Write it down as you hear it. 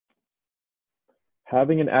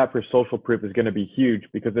Having an app for social proof is going to be huge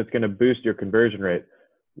because it's going to boost your conversion rate.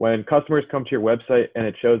 When customers come to your website and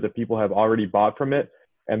it shows that people have already bought from it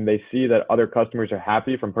and they see that other customers are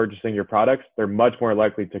happy from purchasing your products, they're much more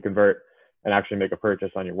likely to convert and actually make a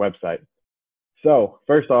purchase on your website. So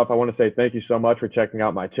first off, I want to say thank you so much for checking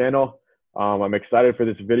out my channel. I'm excited for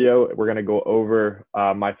this video. We're going to go over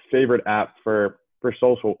my favorite app for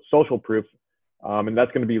social proof, and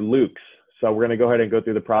that's going to be Loox. So we're going to go ahead and go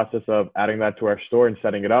through the process of adding that to our store and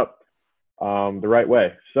setting it up the right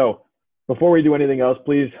way. So before we do anything else,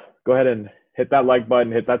 please go ahead and hit that like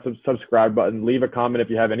button, hit that subscribe button, leave a comment if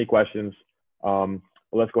you have any questions.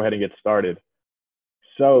 Let's go ahead and get started.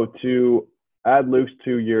 So to add Loox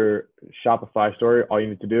to your Shopify store, all you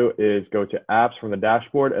need to do is go to apps from the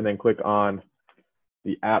dashboard and then click on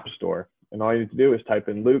the app store. And all you need to do is type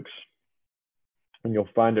in Loox and you'll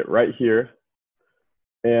find it right here.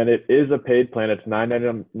 And it is a paid plan. It's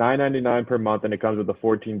 $9.99 per month and it comes with a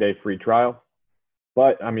 14-day free trial.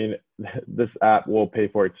 But I mean, this app will pay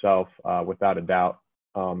for itself without a doubt.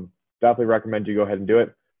 Definitely recommend you go ahead and do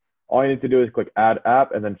it. All you need to do is click add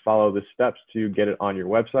app and then follow the steps to get it on your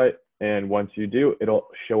website. And once you do, it'll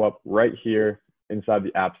show up right here inside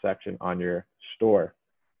the app section on your store.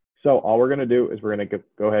 So all we're going to do is we're going to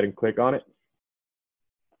go ahead and click on it.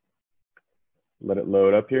 Let it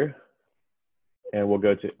load up here. And we'll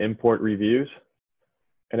go to import reviews.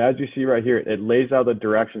 And as you see right here, it lays out the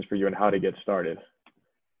directions for you on how to get started.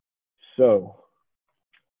 So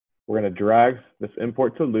we're going to drag this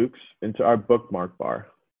import to Loox into our bookmark bar.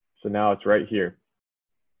 So now it's right here.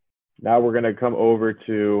 Now we're going to come over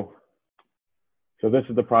to, so this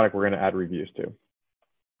is the product we're going to add reviews to.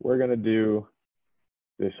 We're going to do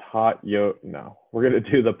this we're going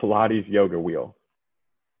to do the Pilates yoga wheel.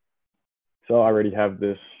 So I already have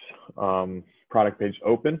this product page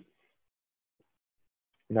open.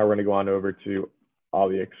 Now we're going to go on over to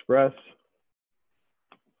AliExpress.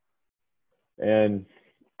 And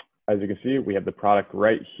as you can see, we have the product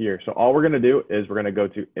right here. So all we're going to do is we're going to go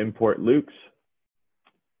to import Loox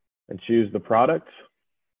and choose the product.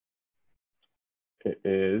 It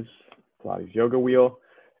is Pilates yoga wheel.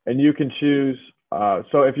 And you can choose,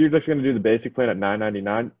 so if you're just going to do the basic plan at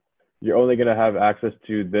 $9.99, you're only going to have access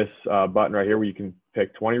to this button right here where you can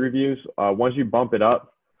pick 20 reviews. Once you bump it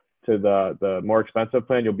up to the more expensive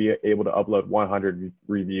plan, you'll be able to upload 100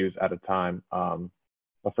 reviews at a time.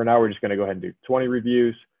 But for now, we're just going to go ahead and do 20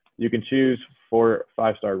 reviews. You can choose 4 or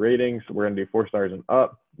 5-star ratings. We're going to do 4 stars and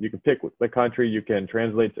up. You can pick the country. You can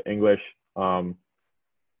translate to English.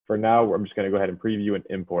 For now, I'm just going to go ahead and preview and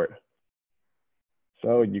import.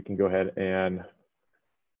 So you can go ahead and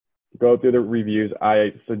go through the reviews.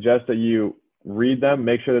 I suggest that you read them.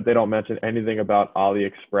 Make sure that they don't mention anything about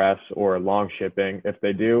AliExpress or long shipping. If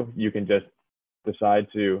they do, you can just decide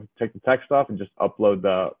to take the text off and just upload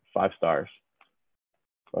the 5 stars.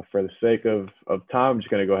 But for the sake of time, I'm just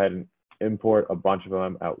going to go ahead and import a bunch of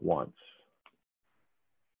them at once.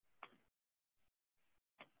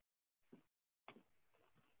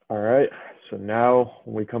 All right, so now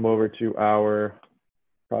when we come over to our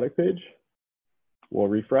product page, we'll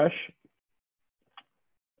refresh.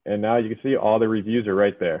 And now you can see all the reviews are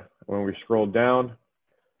right there. When we scroll down,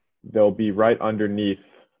 they'll be right underneath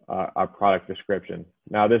our product description.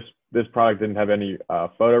 Now this product didn't have any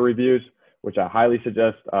photo reviews, which I highly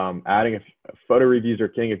suggest adding. If photo reviews are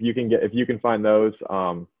king, if you can find those,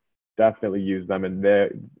 definitely use them. And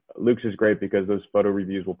Loox is great because those photo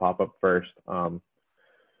reviews will pop up first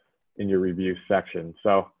in your review section.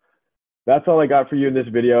 So that's all I got for you in this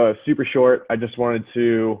video. It's super short. I just wanted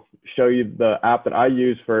to show you the app that I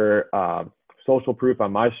use for social proof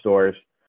on my stores.